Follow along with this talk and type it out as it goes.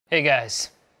Hey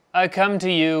guys, I come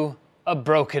to you a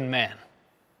broken man.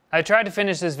 I tried to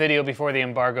finish this video before the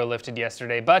embargo lifted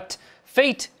yesterday, but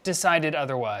fate decided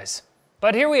otherwise.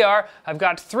 But here we are. I've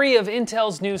got 3 of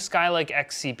Intel's new Skylake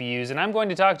X CPUs, and I'm going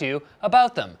to talk to you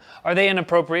about them. Are they an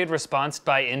appropriate response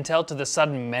by Intel to the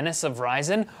sudden menace of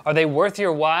Ryzen? Are they worth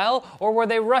your while, or were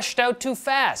they rushed out too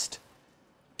fast?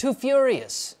 Too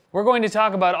furious? We're going to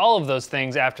talk about all of those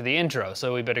things after the intro,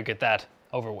 so we better get that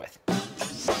over with.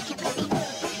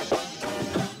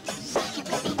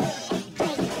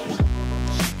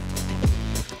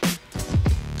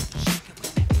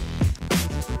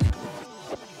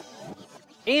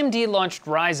 AMD launched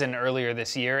Ryzen earlier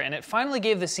this year, and it finally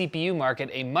gave the CPU market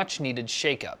a much-needed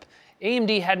shakeup.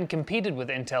 AMD hadn't competed with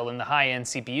Intel in the high-end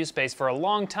CPU space for a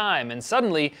long time, and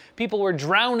suddenly, people were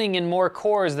drowning in more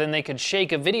cores than they could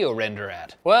shake a video render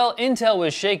at. Well, Intel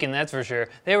was shaking, that's for sure.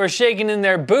 They were shaking in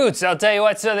their boots, I'll tell you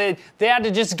what, so they had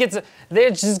to just get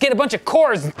a bunch of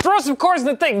cores, and throw some cores in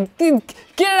the thing, get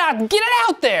it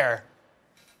out there!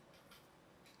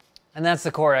 And that's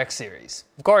the Core X series.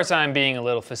 Of course, I'm being a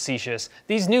little facetious.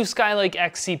 These new Skylake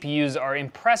X CPUs are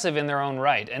impressive in their own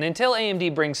right, and until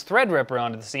AMD brings Threadripper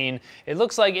onto the scene, it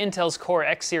looks like Intel's Core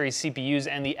X series CPUs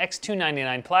and the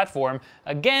X299 platform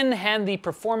again hand the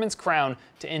performance crown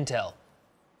to Intel.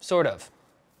 Sort of.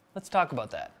 Let's talk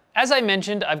about that. As I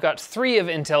mentioned, I've got 3 of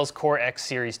Intel's Core X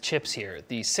series chips here.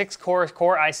 The 6-core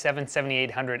Core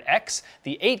i7-7800X,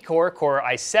 the 8-core Core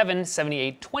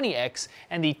i7-7820X,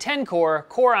 and the 10-core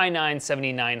Core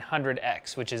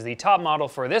i9-7900X, which is the top model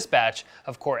for this batch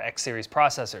of Core X series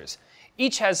processors.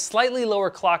 Each has slightly lower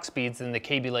clock speeds than the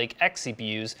Kaby Lake X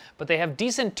CPUs, but they have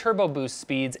decent turbo boost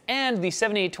speeds, and the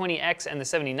 7820X and the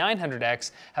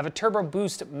 7900X have a turbo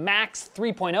boost max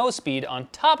 3.0 speed on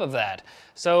top of that,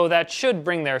 so that should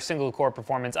bring their single-core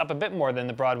performance up a bit more than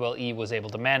the Broadwell E was able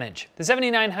to manage. The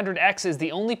 7900X is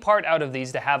the only part out of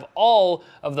these to have all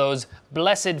of those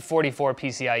blessed 44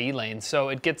 PCIe lanes, so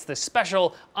it gets the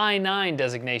special i9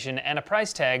 designation and a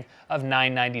price tag of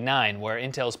 $999, where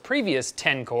Intel's previous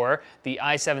 10-core, the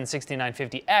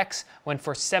i7-6950X, went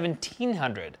for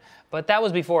 $1,700. But that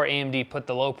was before AMD put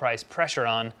the low price pressure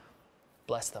on.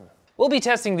 Bless them. We'll be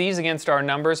testing these against our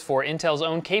numbers for Intel's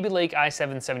own Kaby Lake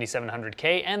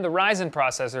i7-7700K and the Ryzen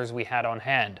processors we had on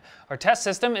hand. Our test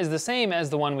system is the same as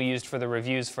the one we used for the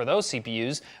reviews for those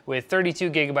CPUs, with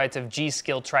 32GB of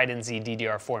G.Skill Trident Z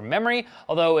DDR4 memory,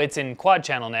 although it's in quad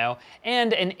channel now,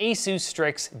 and an Asus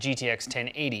Strix GTX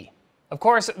 1080. Of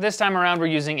course, this time around we're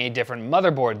using a different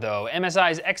motherboard though,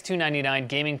 MSI's X299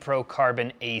 Gaming Pro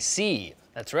Carbon AC.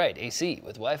 That's right, AC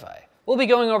with Wi-Fi. We'll be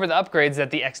going over the upgrades that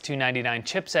the X299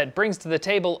 chipset brings to the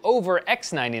table over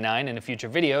X99 in a future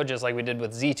video, just like we did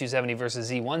with Z270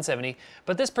 versus Z170,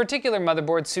 but this particular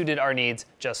motherboard suited our needs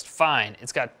just fine.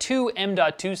 It's got 2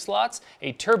 M.2 slots,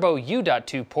 a Turbo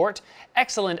U.2 port,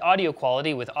 excellent audio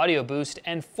quality with audio boost,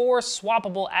 and 4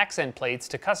 swappable accent plates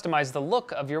to customize the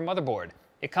look of your motherboard.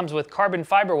 It comes with carbon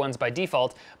fiber ones by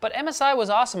default, but MSI was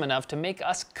awesome enough to make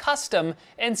us custom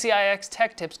NCIX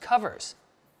Tech Tips covers.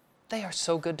 They are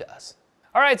so good to us.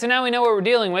 Alright, so now we know what we're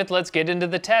dealing with, let's get into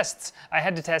the tests. I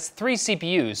had to test 3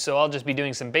 CPUs, so I'll just be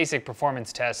doing some basic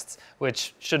performance tests,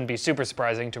 which shouldn't be super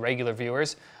surprising to regular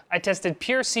viewers. I tested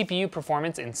pure CPU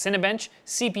performance in Cinebench,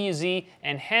 CPU-Z,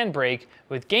 and Handbrake,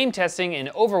 with game testing in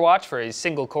Overwatch for a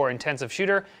single-core intensive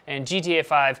shooter, and GTA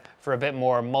 5 for a bit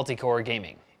more multi-core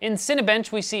gaming. In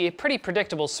Cinebench, we see a pretty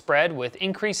predictable spread with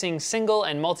increasing single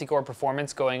and multi-core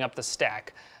performance going up the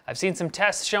stack. I've seen some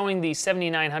tests showing the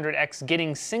 7900X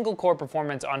getting single-core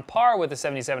performance on par with the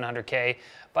 7700K,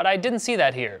 but I didn't see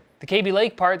that here. The Kaby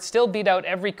Lake part still beat out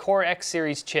every Core X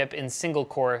series chip in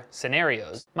single-core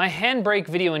scenarios. My Handbrake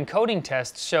video encoding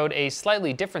test showed a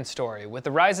slightly different story, with the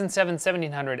Ryzen 7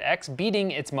 1700X beating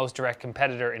its most direct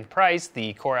competitor in price,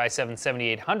 the Core i7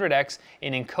 7800X,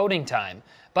 in encoding time.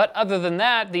 But other than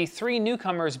that, the 3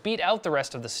 newcomers beat out the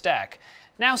rest of the stack.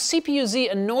 Now, CPU-Z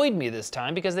annoyed me this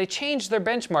time because they changed their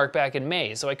benchmark back in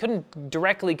May, so I couldn't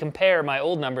directly compare my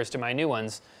old numbers to my new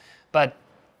ones. But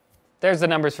there's the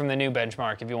numbers from the new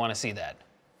benchmark if you want to see that.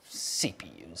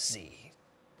 CPU-Z.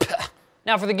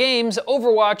 Now for the games,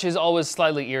 Overwatch is always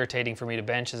slightly irritating for me to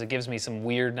bench as it gives me some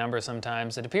weird numbers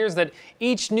sometimes. It appears that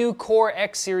each new Core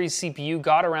X series CPU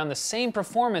got around the same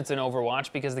performance in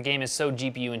Overwatch because the game is so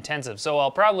GPU intensive, so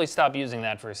I'll probably stop using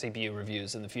that for CPU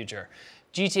reviews in the future.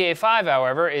 GTA 5,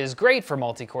 however, is great for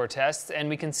multi-core tests, and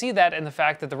we can see that in the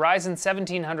fact that the Ryzen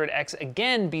 1700X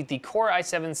again beat the Core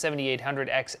i7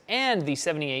 7800X and the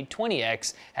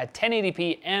 7820X at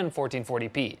 1080p and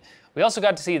 1440p. We also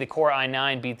got to see the Core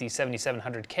i9 beat the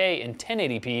 7700K in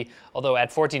 1080p, although at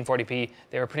 1440p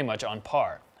they were pretty much on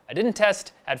par. I didn't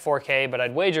test at 4K, but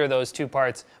I'd wager those two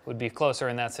parts would be closer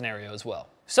in that scenario as well.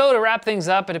 So to wrap things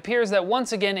up, it appears that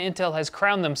once again Intel has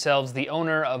crowned themselves the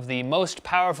owner of the most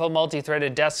powerful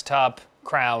multi-threaded desktop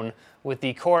crown with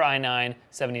the Core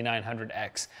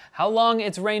i9-7900X. How long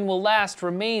its reign will last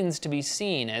remains to be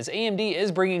seen, as AMD is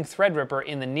bringing Threadripper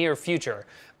in the near future.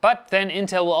 But then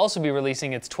Intel will also be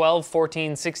releasing its 12,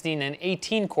 14, 16, and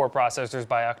 18 core processors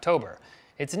by October.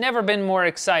 It's never been more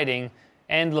exciting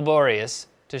and laborious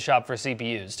to shop for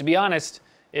CPUs. To be honest,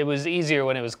 it was easier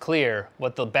when it was clear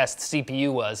what the best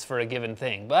CPU was for a given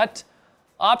thing. But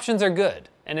options are good,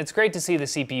 and it's great to see the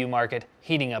CPU market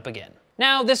heating up again.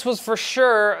 Now, this was for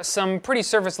sure some pretty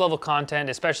surface level content,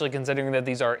 especially considering that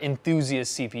these are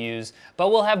enthusiast CPUs, but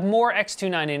we'll have more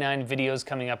X299 videos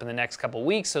coming up in the next couple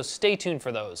weeks, so stay tuned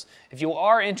for those. If you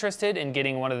are interested in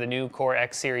getting one of the new Core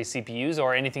X series CPUs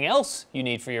or anything else you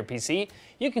need for your PC,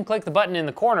 you can click the button in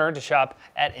the corner to shop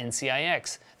at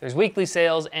NCIX. There's weekly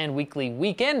sales and weekly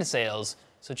weekend sales,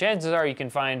 so chances are you can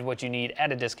find what you need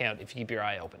at a discount if you keep your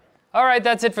eye open. Alright,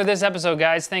 that's it for this episode,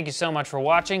 guys. Thank you so much for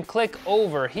watching. Click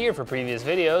over here for previous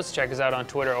videos. Check us out on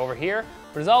Twitter over here.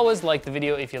 But as always, like the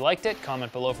video if you liked it,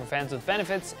 comment below for fans with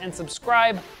benefits, and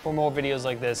subscribe for more videos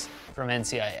like this from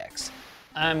NCIX.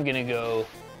 I'm gonna go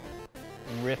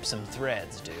rip some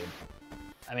threads, dude.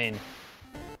 I mean,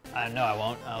 no, I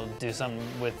won't. I'll do something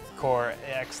with Core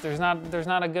X. There's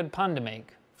not a good pun to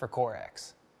make for Core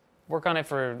X. Work on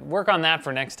that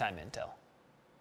for next time, Intel.